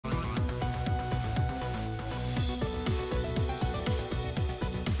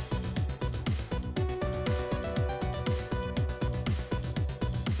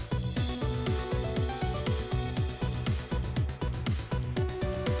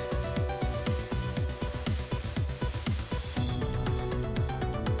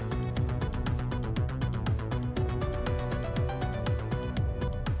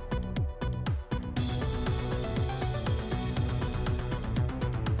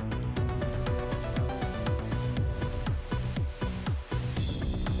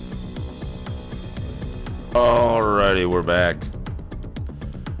Alrighty, we're back.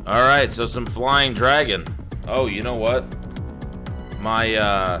 Alright, so some Flying Dragon. Oh, you know what? My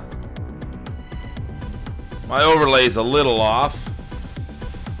overlay's a little off.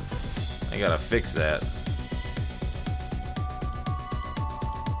 I gotta fix that.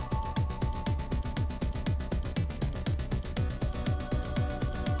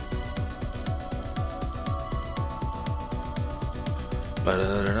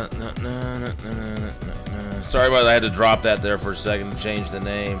 Sorry about that, I had to drop that there for a second to change the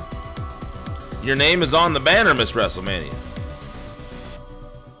name. Your name is on the banner, Miss WrestleMania.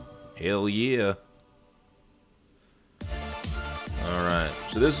 Hell yeah. Alright,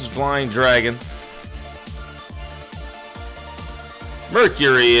 so this is Flying Dragon.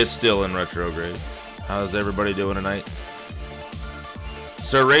 Mercury is still in retrograde. How's everybody doing tonight?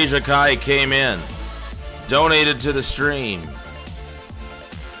 Sir Raja Kai came in. Donated to the stream.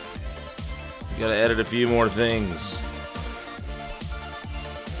 Gotta edit a few more things.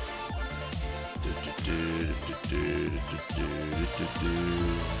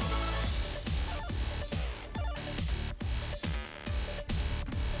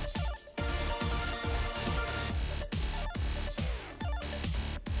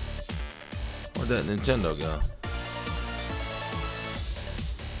 Where'd that Nintendo go?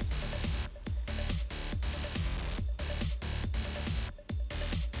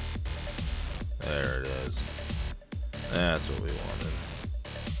 There it is. That's what we wanted.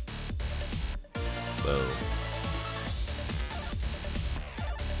 Boom.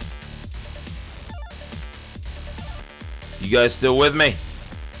 You guys still with me?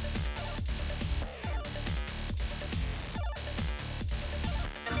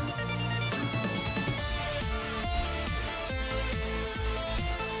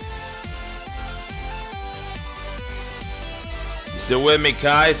 You still with me,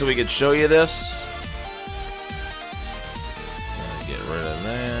 Kai, so we could show you this? Get rid of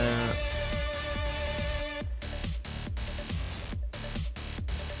that.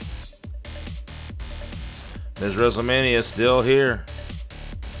 There's WrestleMania still here.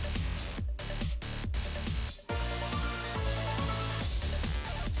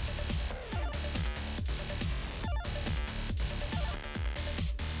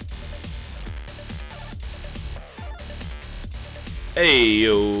 Hey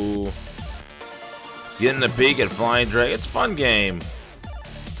yo. Getting a peek at Flying Dragon. It's a fun game.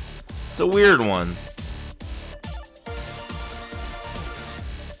 It's a weird one.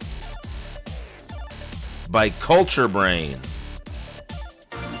 By Culture Brain.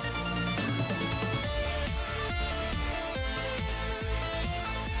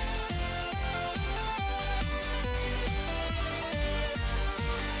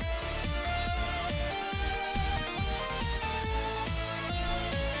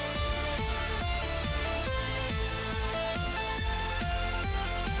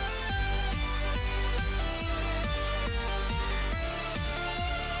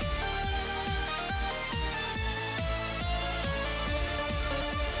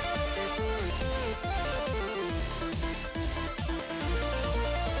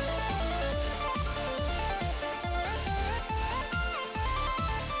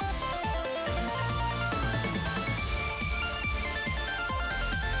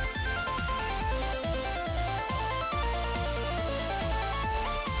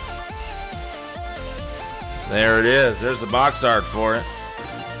 There it is. There's the box art for it.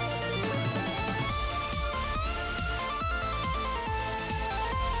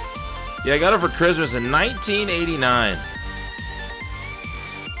 Yeah, I got it for Christmas in 1989.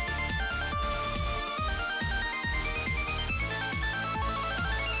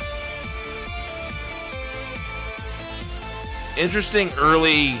 Interesting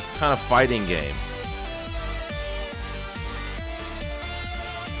early kind of fighting game.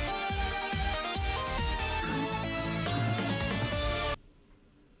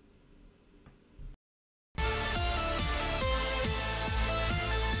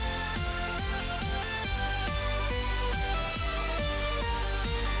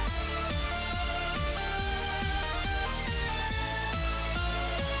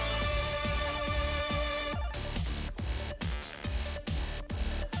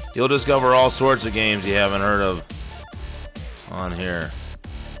 You'll discover all sorts of games you haven't heard of on here.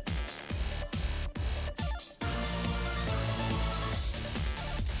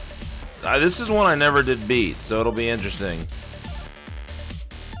 This is one I never did beat, so it'll be interesting.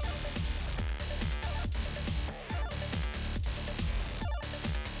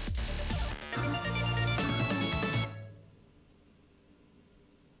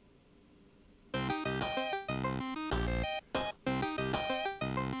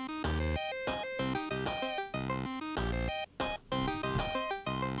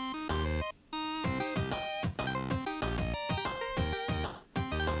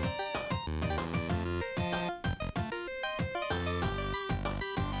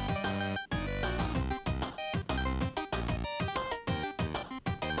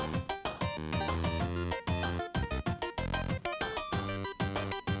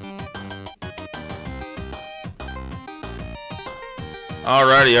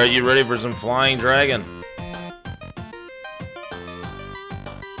 Alrighty, are you ready for some Flying Dragon?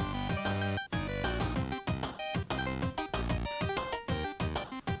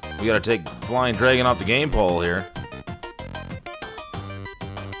 We gotta take Flying Dragon off the game pole here.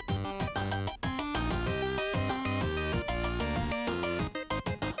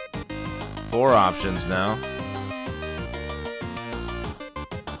 Four options now.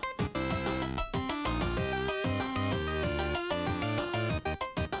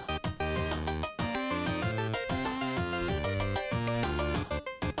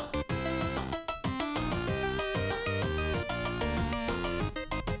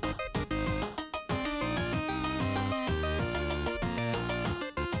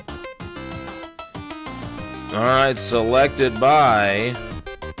 Alright, selected by...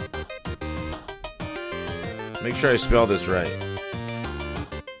 Make sure I spell this right.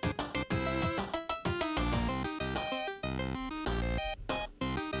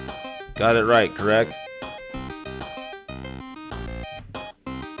 Got it right, correct?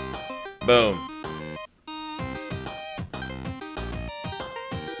 Boom.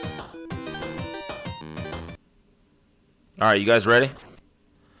 Alright, you guys ready?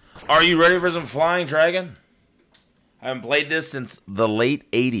 Are you ready for some Flying Dragon? I haven't played this since the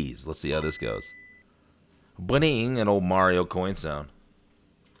late 80s. Let's see how this goes. Bunnying, an old Mario coin sound.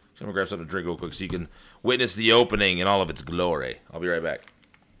 So I'm gonna grab something to drink real quick so you can witness the opening in all of its glory. I'll be right back.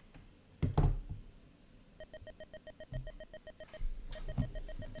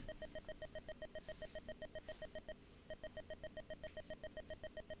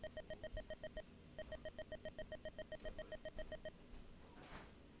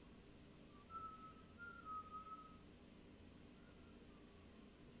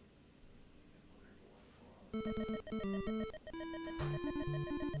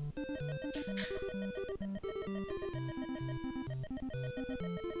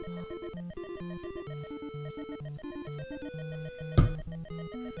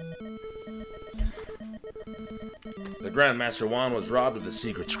 The Grandmaster Wan was robbed of the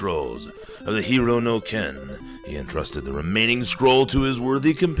secret scrolls of the hero no Ken. He entrusted the remaining scroll to his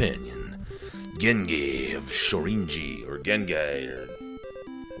worthy companion, Gengai of Shorinji, or Gengai, or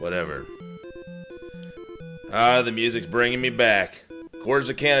whatever. Ah, the music's bringing me back.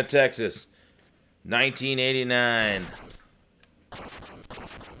 Corsicana, Texas, 1989.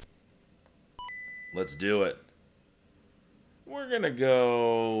 Let's do it. We're gonna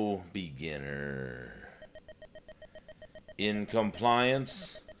go beginner. In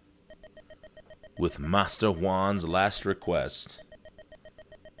compliance with Master Juan's last request,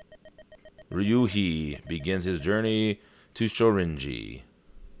 Ryuhi begins his journey to Shorinji.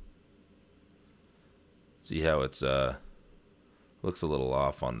 See how it's looks a little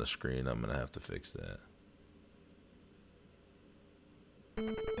off on the screen. I'm gonna have to fix that.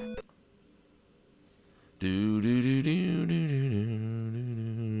 Do do do do do do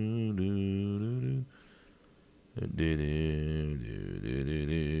do do.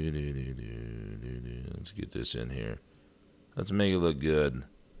 Let's get this in here. Let's make it look good.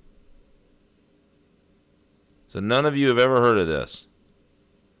 So none of you have ever heard of this.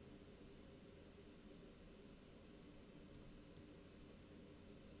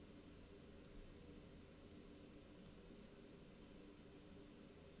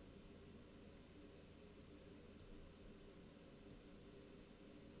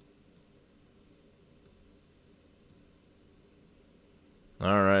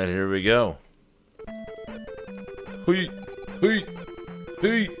 All right, here we go. Hey, hey,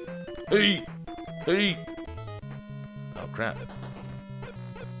 hey, hey, hey. Oh, crap.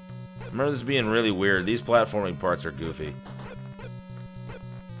 I remember this being really weird. These platforming parts are goofy.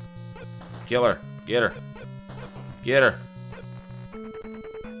 Kill her. Get her. Get her.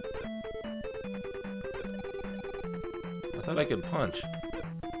 I thought I could punch.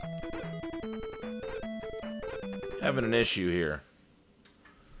 Having an issue here.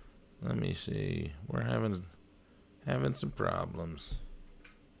 Let me see. We're having some problems.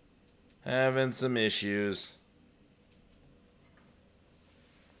 Having some issues.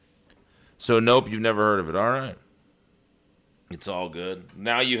 So nope, you've never heard of it. All right. It's all good.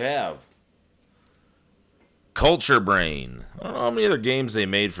 Now you have. Culture Brain. I don't know how many other games they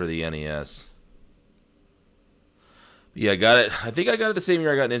made for the NES. But yeah, I got it. I think I got it the same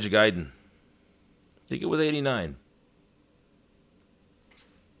year I got Ninja Gaiden. I think it was 89.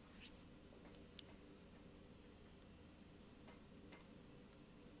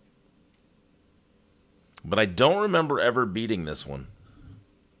 But I don't remember ever beating this one.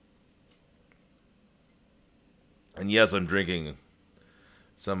 And yes, I'm drinking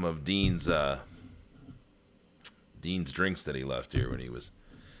some of Dean's Dean's drinks that he left here when he was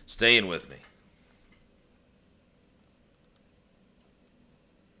staying with me.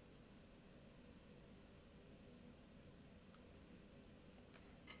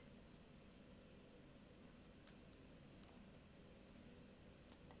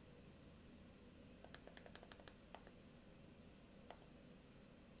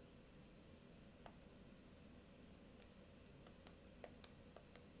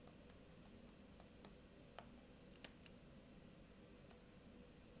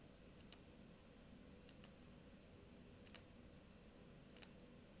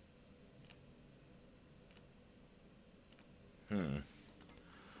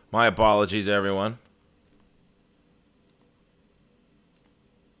 My apologies, everyone.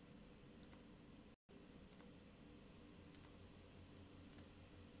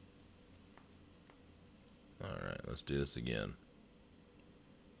 All right, let's do this again.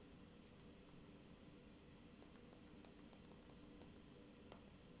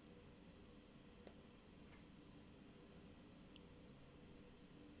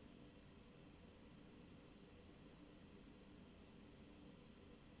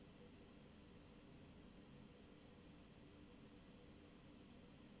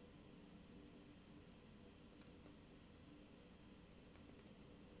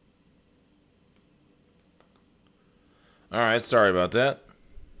 All right, sorry about that.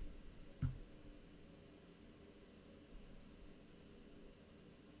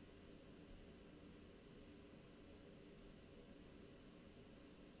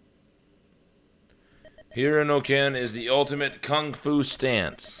 Hiro no Ken is the ultimate kung fu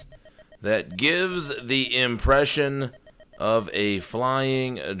stance that gives the impression of a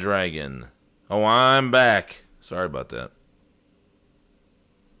flying dragon. Oh, I'm back. Sorry about that.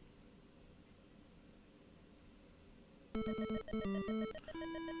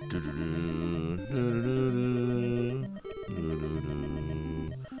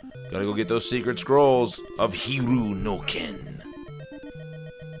 Gotta go get those secret scrolls of Hiro no Ken.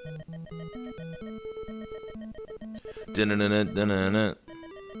 Dun-dun-dun-dun-dun-dun.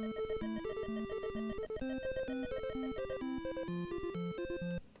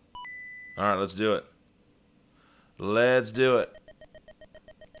 All right, let's do it. Let's do it.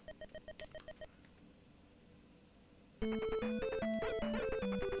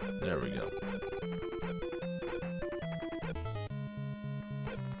 There we go.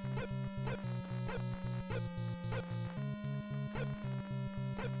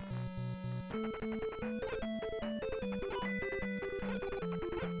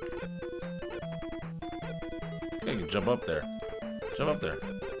 Okay, I can jump up there. Jump up there.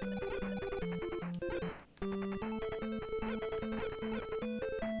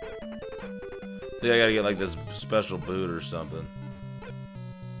 I think I gotta get like this special boot or something.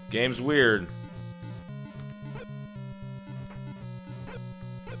 Game's weird.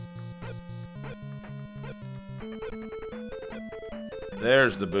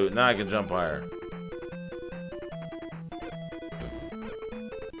 There's the boot. Now I can jump higher.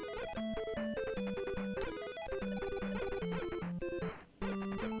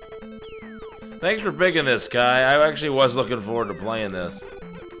 Thanks for picking this, Kai. I actually was looking forward to playing this.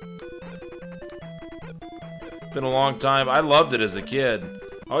 Been a long time. I loved it as a kid.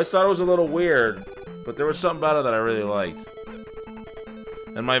 I always thought it was a little weird, but there was something about it that I really liked.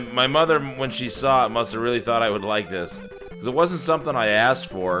 And my mother, when she saw it, must have really thought I would like this. Because it wasn't something I asked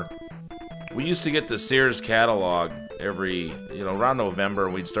for. We used to get the Sears catalog every, around November.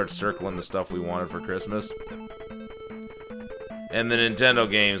 We'd start circling the stuff we wanted for Christmas. And the Nintendo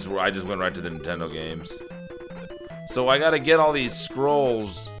games, where I just went right to the Nintendo games. So I gotta get all these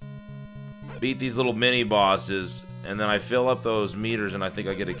scrolls, beat these little mini bosses, and then I fill up those meters and I think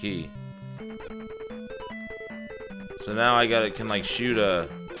I get a key. So now I can like shoot a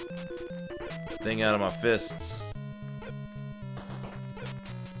thing out of my fists.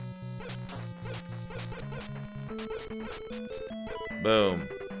 Boom.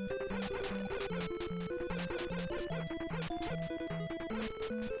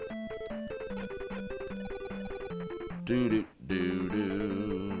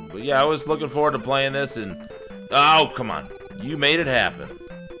 But yeah, I was looking forward to playing this, and oh, come on, you made it happen.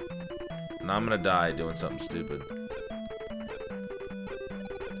 And I'm gonna die doing something stupid.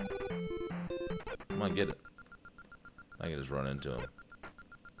 Come on, get it. I can just run into him.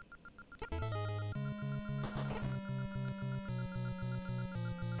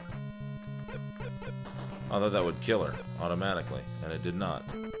 I thought that would kill her automatically, and it did not.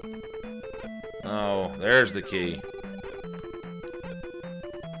 Oh, there's the key.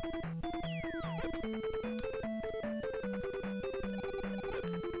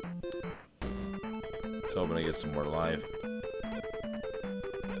 Just hoping to get some more life.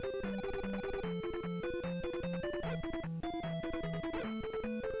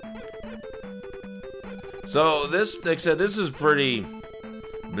 So this, like I said, this is pretty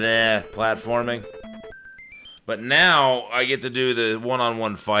bleh platforming. But now I get to do the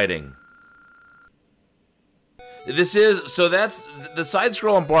one-on-one fighting. This is, so that's, the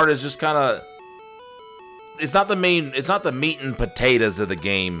side-scrolling part is just kind of, it's not the main, it's not the meat and potatoes of the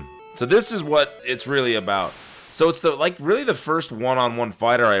game. So this is what it's really about. So it's the, like, really the first one-on-one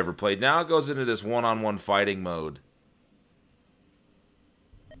fighter I ever played. Now it goes into this one-on-one fighting mode.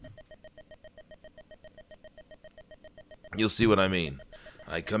 You'll see what I mean.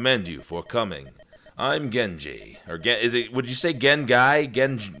 I commend you for coming. I'm Genji. Or is it, would you say Gengai?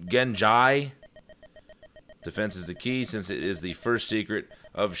 Genjai? Defense is the key since it is the first secret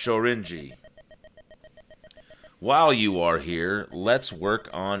of Shorinji. While you are here, let's work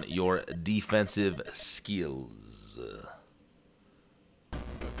on your defensive skills.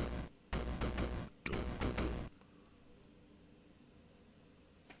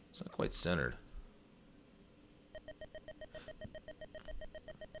 It's not quite centered.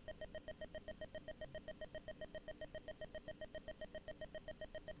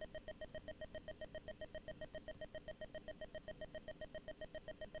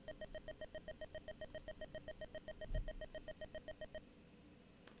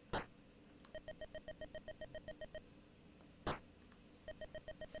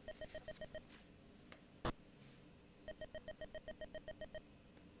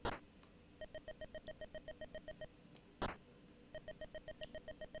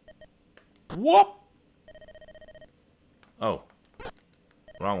 Whoop! Oh.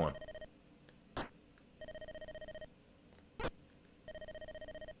 Wrong one.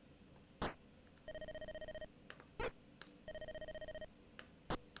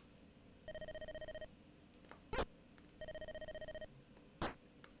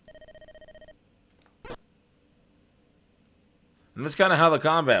 And that's kind of how the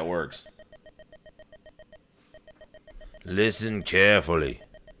combat works. Listen carefully.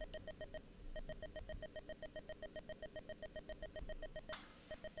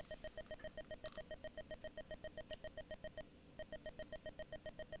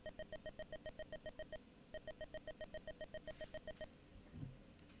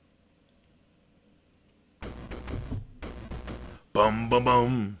 Bum, bum,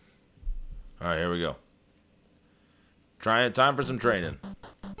 bum. All right, here we go. Time for some training.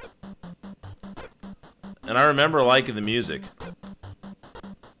 And I remember liking the music.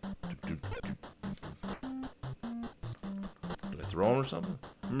 Do I throw him or something?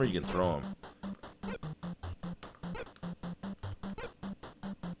 I remember you can throw him.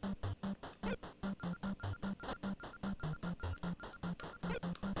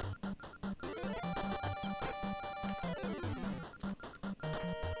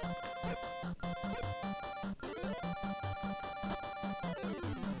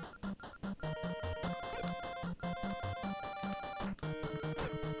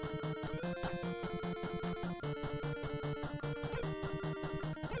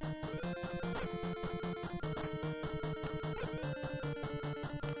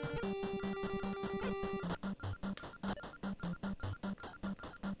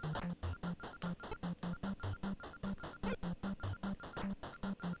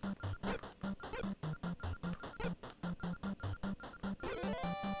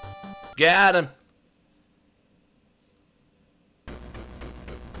 Got him.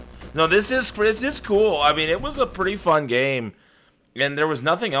 No, this is cool. I mean, it was a pretty fun game, and there was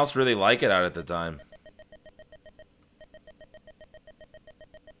nothing else really like it out at the time.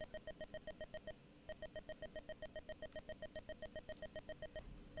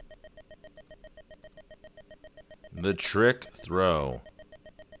 The trick throw.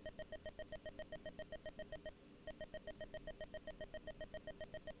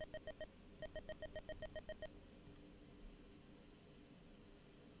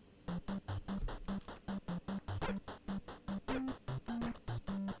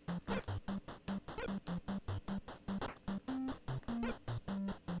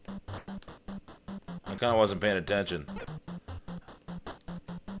 I kind of wasn't paying attention.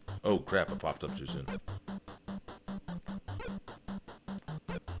 Oh crap, it popped up too soon.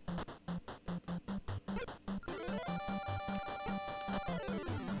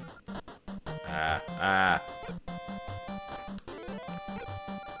 Ah.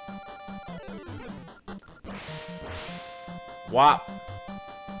 Whop.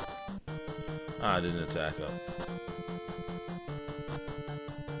 Ah, I didn't attack up.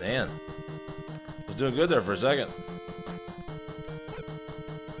 Man. Was doing good there for a second.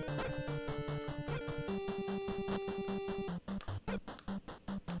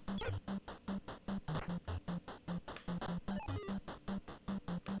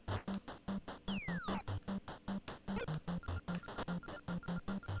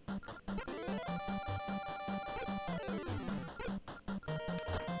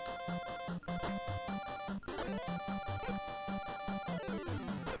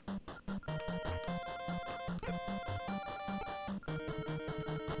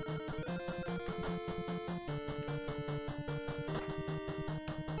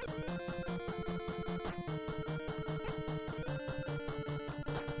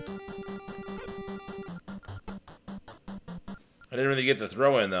 I didn't really get the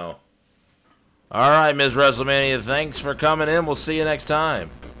throw in, though. All right, Ms. WrestleMania, thanks for coming in. We'll see you next time.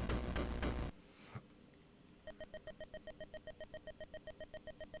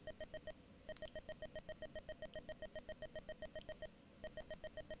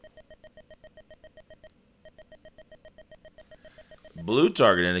 Blue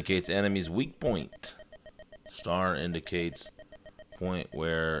target indicates enemy's weak point. Star indicates point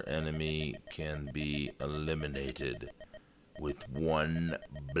where enemy can be eliminated with one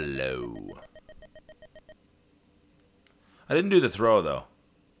blow. I didn't do the throw, though.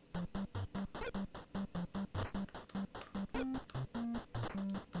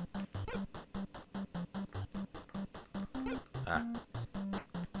 Ah.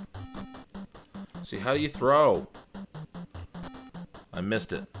 See, how do you throw? I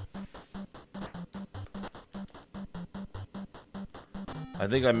missed it. I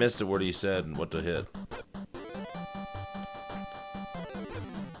think I missed it what he said and what to hit.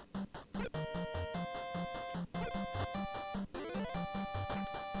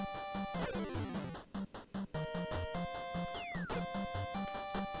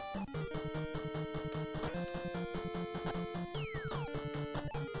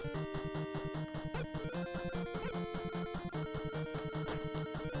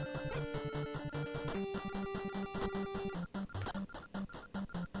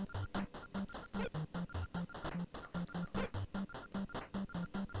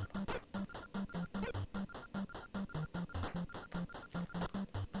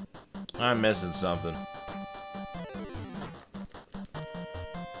 I'm missing something.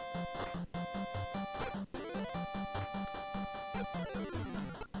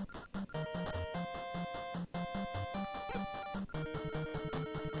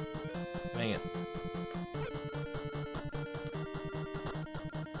 Dang it.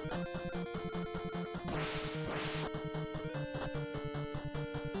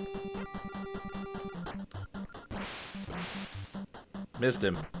 Missed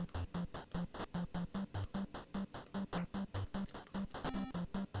him.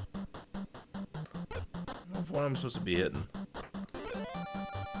 What I'm supposed to be hitting.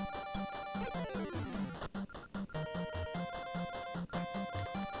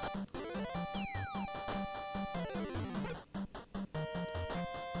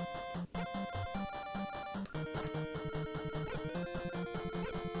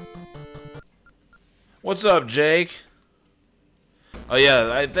 What's up, Jake? Oh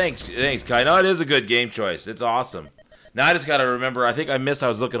yeah, thanks, Kai. No, it is a good game choice. It's awesome. Now I just gotta remember. I think I missed. I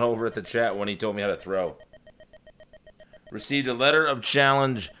was looking over at the chat when he told me how to throw. Received a letter of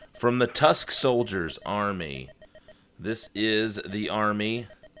challenge from the Tusk Soldiers Army. This is the army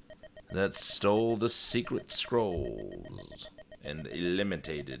that stole the secret scrolls and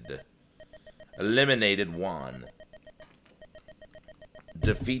eliminated one.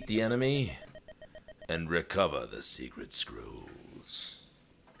 Defeat the enemy and recover the secret scrolls.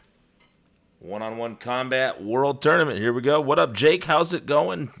 One-on-one combat world tournament. Here we go. What up, Jake? How's it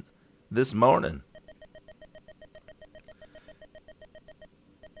going this morning?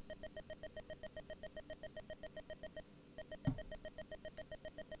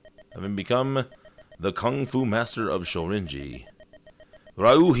 Having become the Kung Fu Master of Shorinji,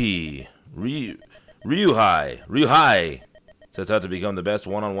 Ryuhei sets out to become the best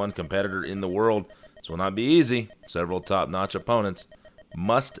one-on-one competitor in the world. This will not be easy. Several top-notch opponents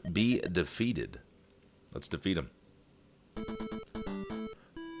must be defeated. Let's defeat them.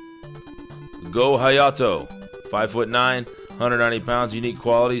 Go Hayato, 5'9", 190 pounds, unique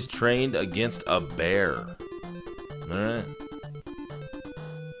qualities, trained against a bear. All right.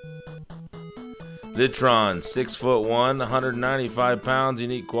 Litron, 6'1", 195 pounds,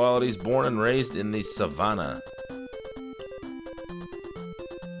 unique qualities, born and raised in the savannah.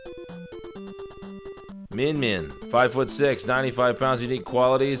 Min Min, 5'6", 95 pounds, unique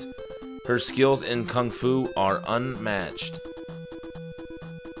qualities. Her skills in Kung Fu are unmatched.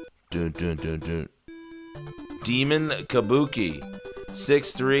 Dun, dun, dun, dun. Demon Kabuki,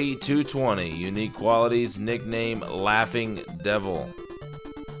 6'3", 220, unique qualities, nickname Laughing Devil.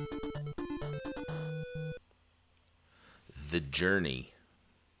 The Journey.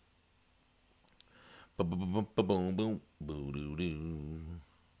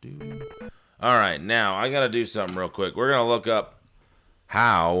 Alright, now I gotta do something real quick. We're gonna look up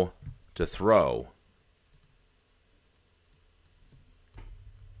how to throw.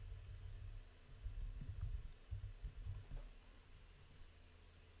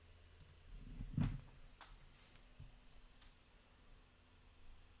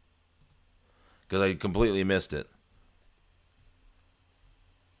 Because I completely missed it.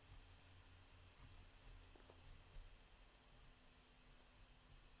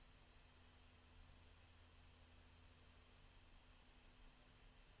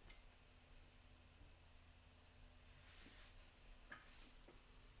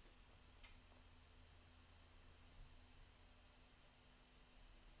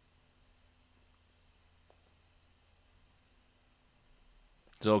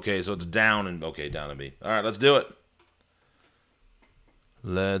 It's okay, so it's down and okay, down and B. All right, let's do it.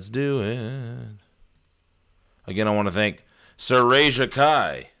 Let's do it. Again, I want to thank Sir Raja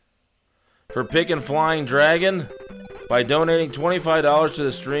Kai for picking Flying Dragon by donating $25 to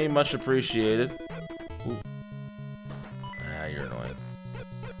the stream. Much appreciated. Ooh. Ah, you're annoying.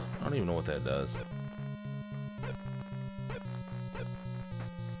 I don't even know what that does.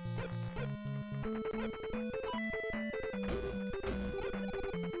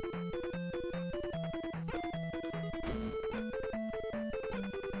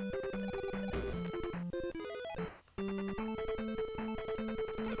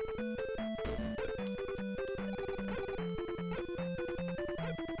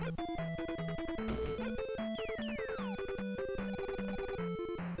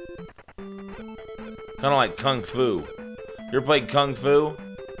 Kind of like Kung Fu. You ever played Kung Fu?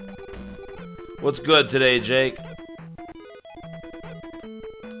 What's good today, Jake?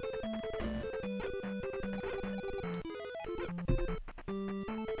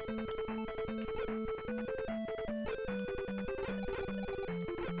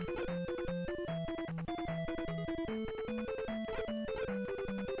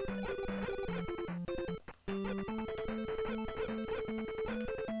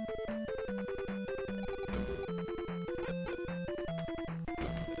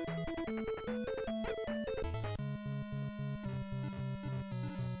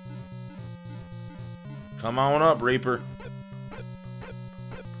 Come on up, Reaper.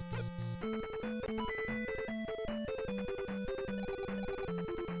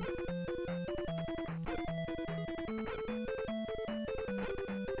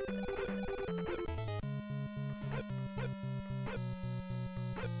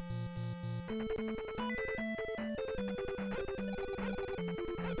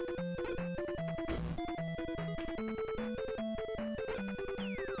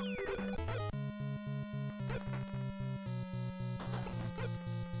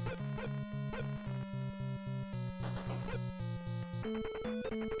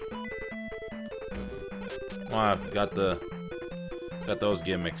 Oh, I've got those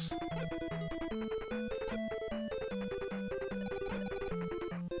gimmicks.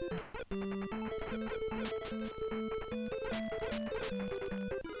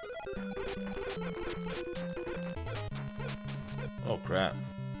 Oh crap.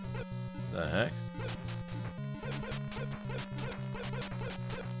 The heck?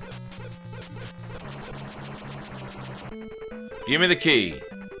 Give me the key.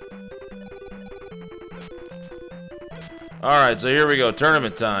 Alright, so here we go.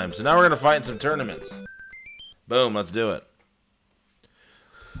 Tournament time. So now we're going to fight in some tournaments. Boom, let's do it.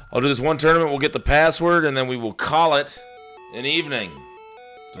 I'll do this one tournament, we'll get the password, and then we will call it an evening.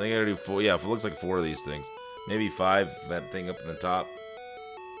 So I think I gotta do 4. Yeah, it looks like 4 of these things. Maybe 5, that thing up in the top.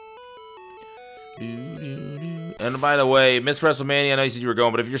 And by the way, Miss WrestleMania, I know you said you were going,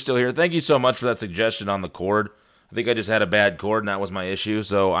 but if you're still here, thank you so much for that suggestion on the cord. I think I just had a bad cord, and that was my issue,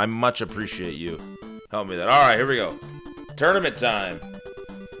 so I much appreciate you helping me with that. Alright, here we go. Tournament time.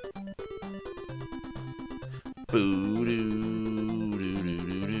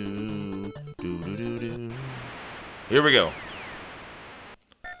 Here we go.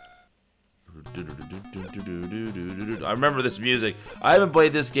 I remember this music. I haven't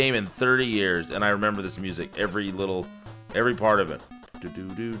played this game in 30 years, and I remember this music, every part of it.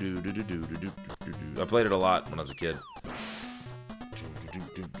 I played it a lot when I was a kid.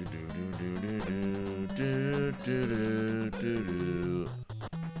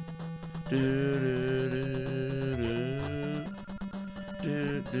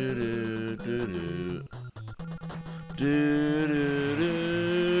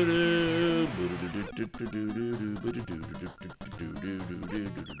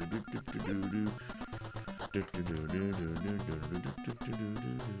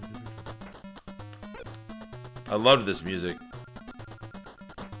 I loved this music.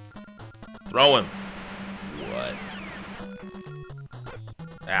 Throw him. What?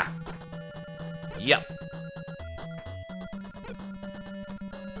 Ah. Yep.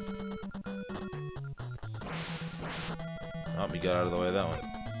 Oh, he got out of the way of that one.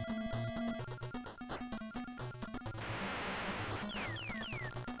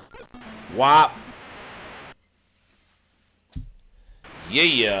 Wop.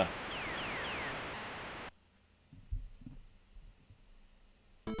 Yeah.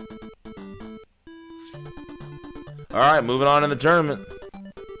 Alright, moving on in the tournament.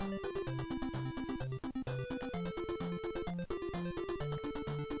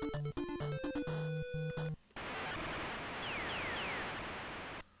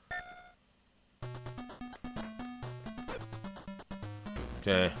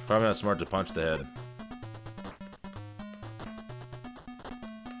 Okay, probably not smart to punch the head.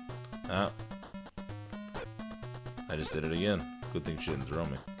 Ah. I just did it again. Good thing she didn't throw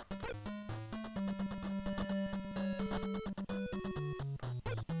me.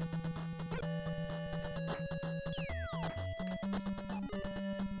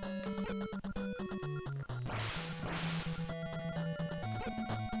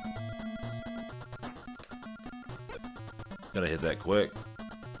 Gotta hit that quick.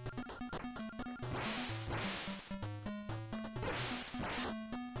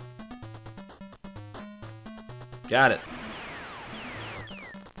 Got it.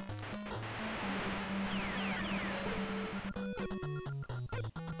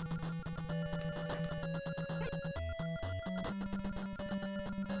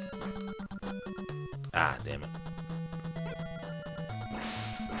 Ah, damn it.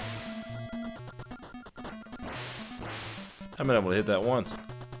 I've been able to hit that once.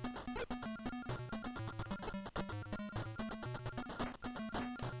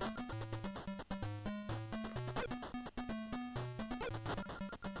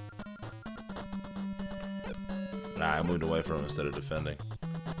 Nah, I moved away from him instead of defending.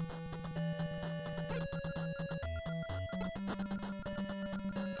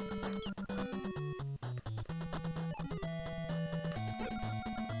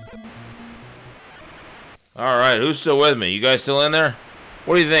 Alright, who's still with me? You guys still in there?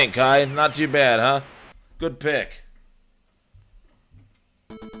 What do you think, Kai? Not too bad, huh? Good pick.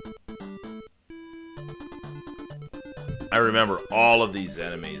 I remember all of these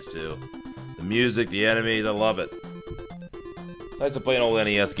enemies, too. The music, the enemies, I love it. It's nice to play an old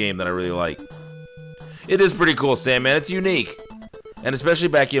NES game that I really like. It is pretty cool, Sam, man. It's unique. And especially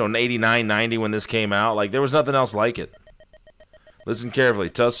back, in 89, 90 when this came out, like, there was nothing else like it. Listen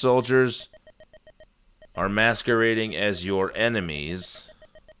carefully. Tough soldiers are masquerading as your enemies.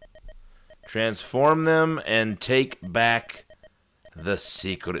 Transform them and take back the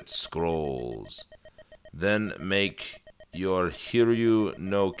secret scrolls. Then make your Hiryu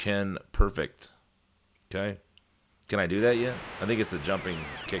no Ken perfect. Okay? Can I do that yet? I think it's the jumping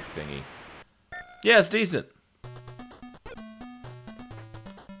kick thingy. Yeah, it's decent.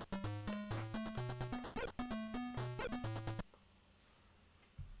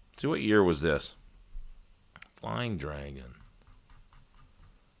 See, what year was this? Flying Dragon.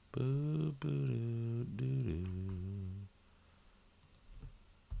 Boo, boo, doo, doo,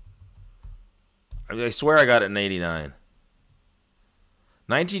 doo. I swear I got it in 89.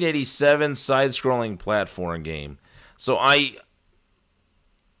 1987 side-scrolling platform game. So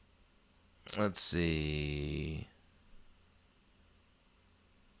let's see.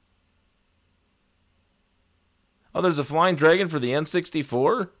 Oh, there's a Flying Dragon for the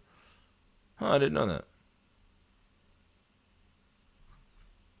N64? Huh, I didn't know that.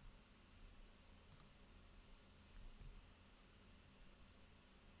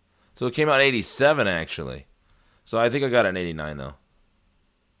 So it came out in 87, actually. So I think I got it in 89, though.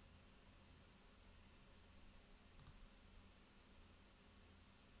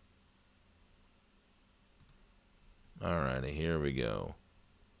 Alrighty, here we go.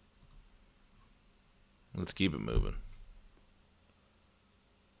 Let's keep it moving.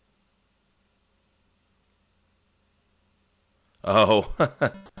 Oh.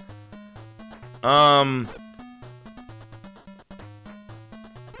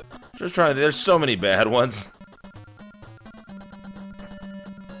 Just trying to... There's so many bad ones.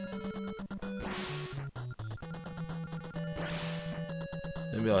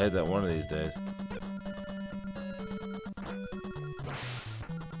 Maybe I'll hit that one of these days.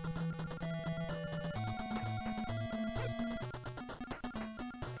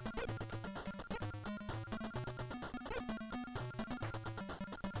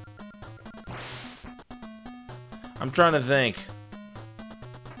 I'm trying to think.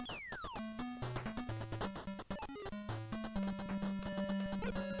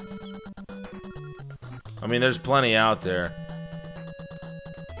 I mean, there's plenty out there.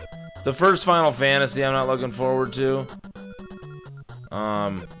 The first Final Fantasy I'm not looking forward to.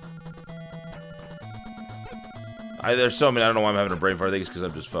 There's so many. I don't know why I'm having a brain fart. I think it's because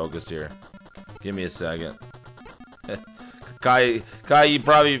I'm just focused here. Give me a second. Kai, you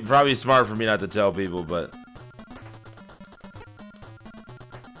probably smart for me not to tell people, but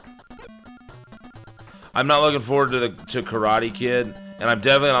I'm not looking forward to Karate Kid, and I'm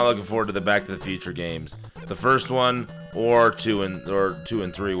definitely not looking forward to the Back to the Future games. The first one or two and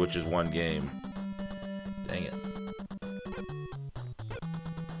three, which is one game. Dang it.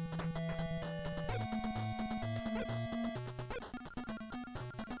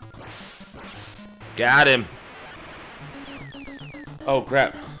 Got him. Oh,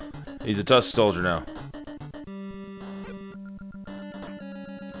 crap. He's a Tusk Soldier now.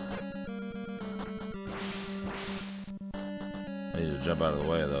 I need to jump out of the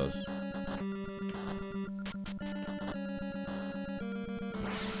way of those.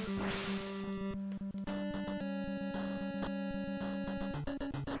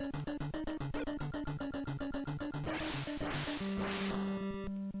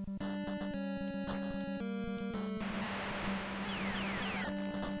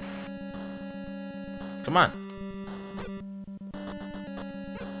 Come on.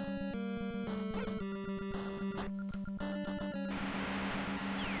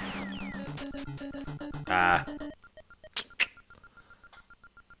 Ah.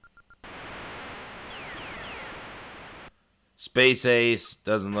 Space Ace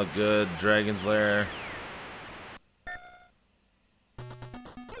doesn't look good. Dragon's Lair.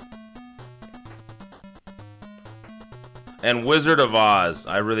 And Wizard of Oz.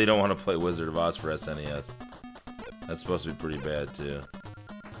 I really don't want to play Wizard of Oz for SNES. That's supposed to be pretty bad, too.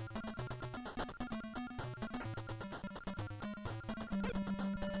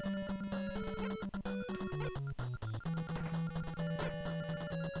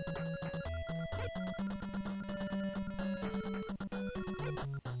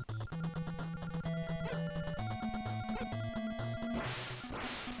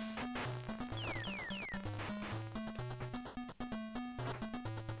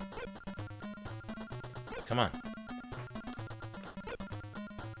 Come on.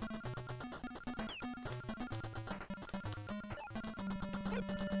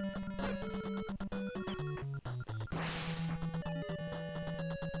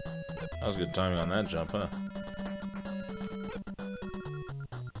 That was good timing on that jump, huh?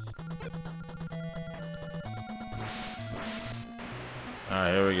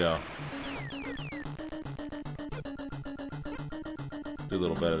 Alright, here we go. Do a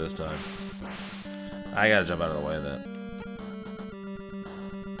little better this time. I gotta jump out of the way of that.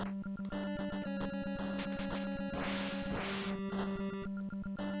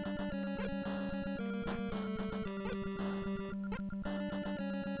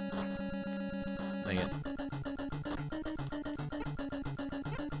 Dang it.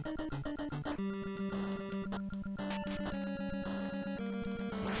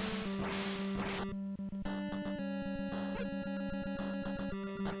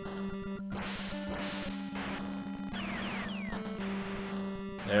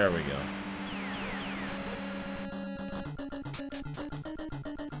 There we go.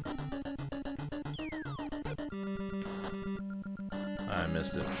 I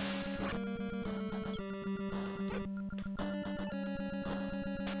missed it.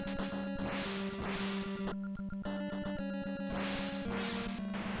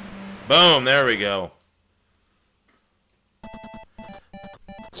 Boom, there we go.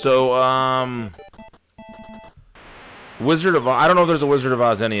 So, Wizard of Oz. I don't know if there's a Wizard of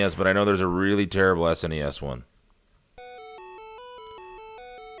Oz NES, but I know there's a really terrible SNES one.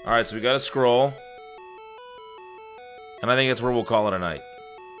 Alright, so we got a scroll. And I think that's where we'll call it a night.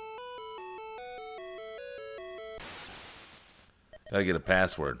 Gotta get a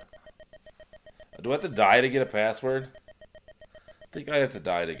password. Do I have to die to get a password? I think I have to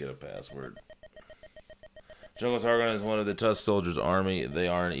die to get a password. Jungle Targon is one of the Tusk Soldiers' army. They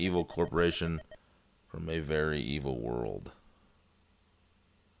are an evil corporation from a very evil world.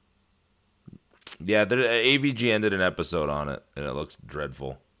 Yeah, AVG ended an episode on it, and it looks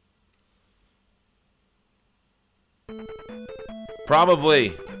dreadful.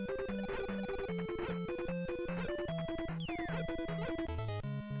 Probably.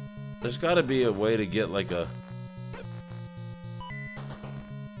 There's got to be a way to get like a...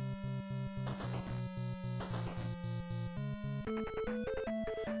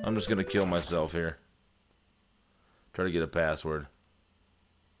 I'm just gonna kill myself here. Try to get a password.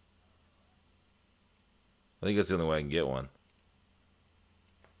 I think that's the only way I can get one.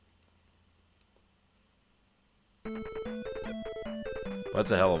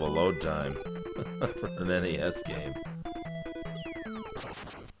 That's a hell of a load time for an NES game.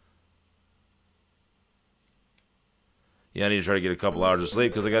 Yeah, I need to try to get a couple hours of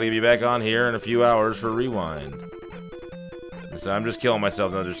sleep because I gotta be back on here in a few hours for Rewind. So I'm just killing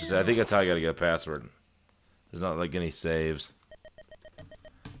myself. Not just to say, I think that's how I gotta get a password. There's not like any saves.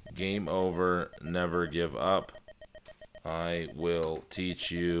 Game over. Never give up. I will teach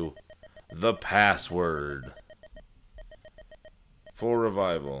you the password. For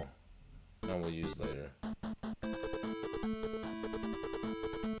revival. No, we'll use later.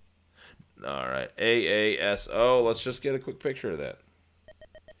 Alright. AASO. Let's just get a quick picture of that.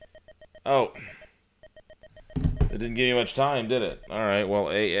 Oh. It didn't give you much time, did it? Alright, well,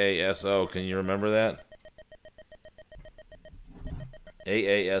 AASO. Can you remember that?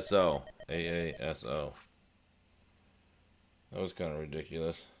 AASO. AASO. That was kind of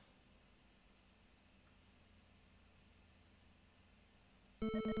ridiculous.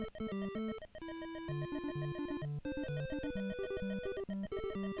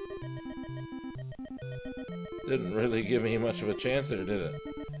 Didn't really give me much of a chance there, did it?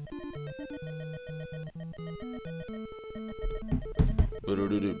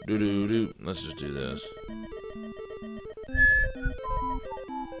 Let's just do this.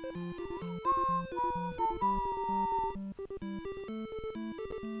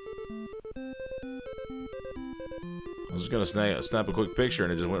 I was just gonna snap a quick picture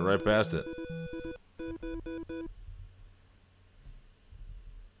and it just went right past it.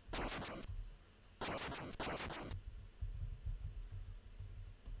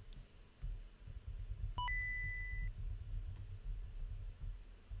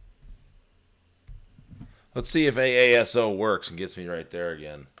 Let's see if AASO works and gets me right there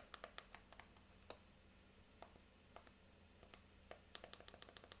again.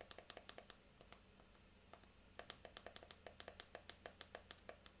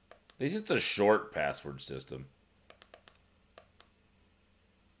 At least it's a short password system.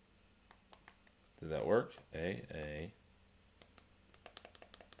 Did that work? AAS.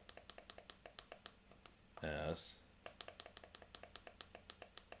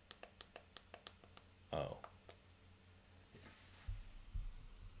 Oh.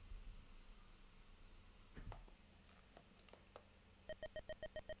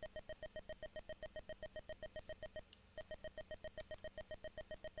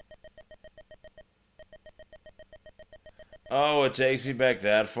 Oh, it takes me back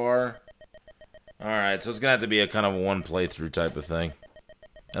that far? Alright, so it's gonna have to be a kind of one playthrough type of thing.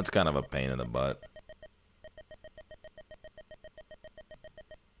 That's kind of a pain in the butt.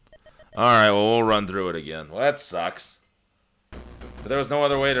 Alright, well, we'll run through it again. Well, that sucks. But there was no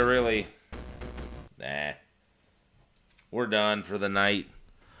other way to really... Nah. We're done for the night.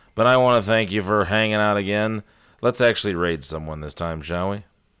 But I want to thank you for hanging out again. Let's actually raid someone this time, shall we?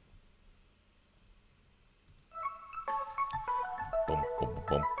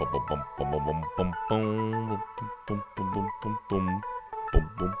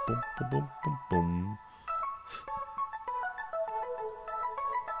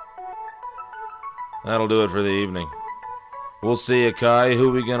 That'll do it for the evening. We'll see you, Kai.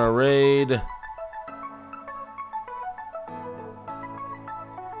 Who we gonna raid?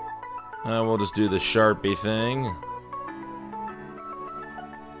 We'll just do the Sharpie thing.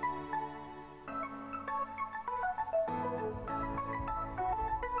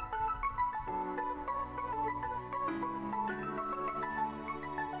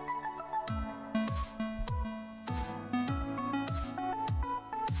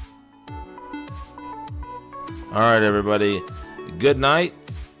 Alright, everybody. Good night.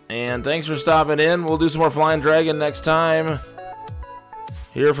 And thanks for stopping in. We'll do some more Flying Dragon next time.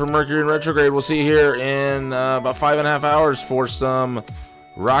 Here for Mercury and Retrograde. We'll see you here in about 5.5 hours for some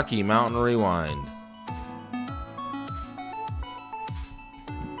Rocky Mountain Rewind.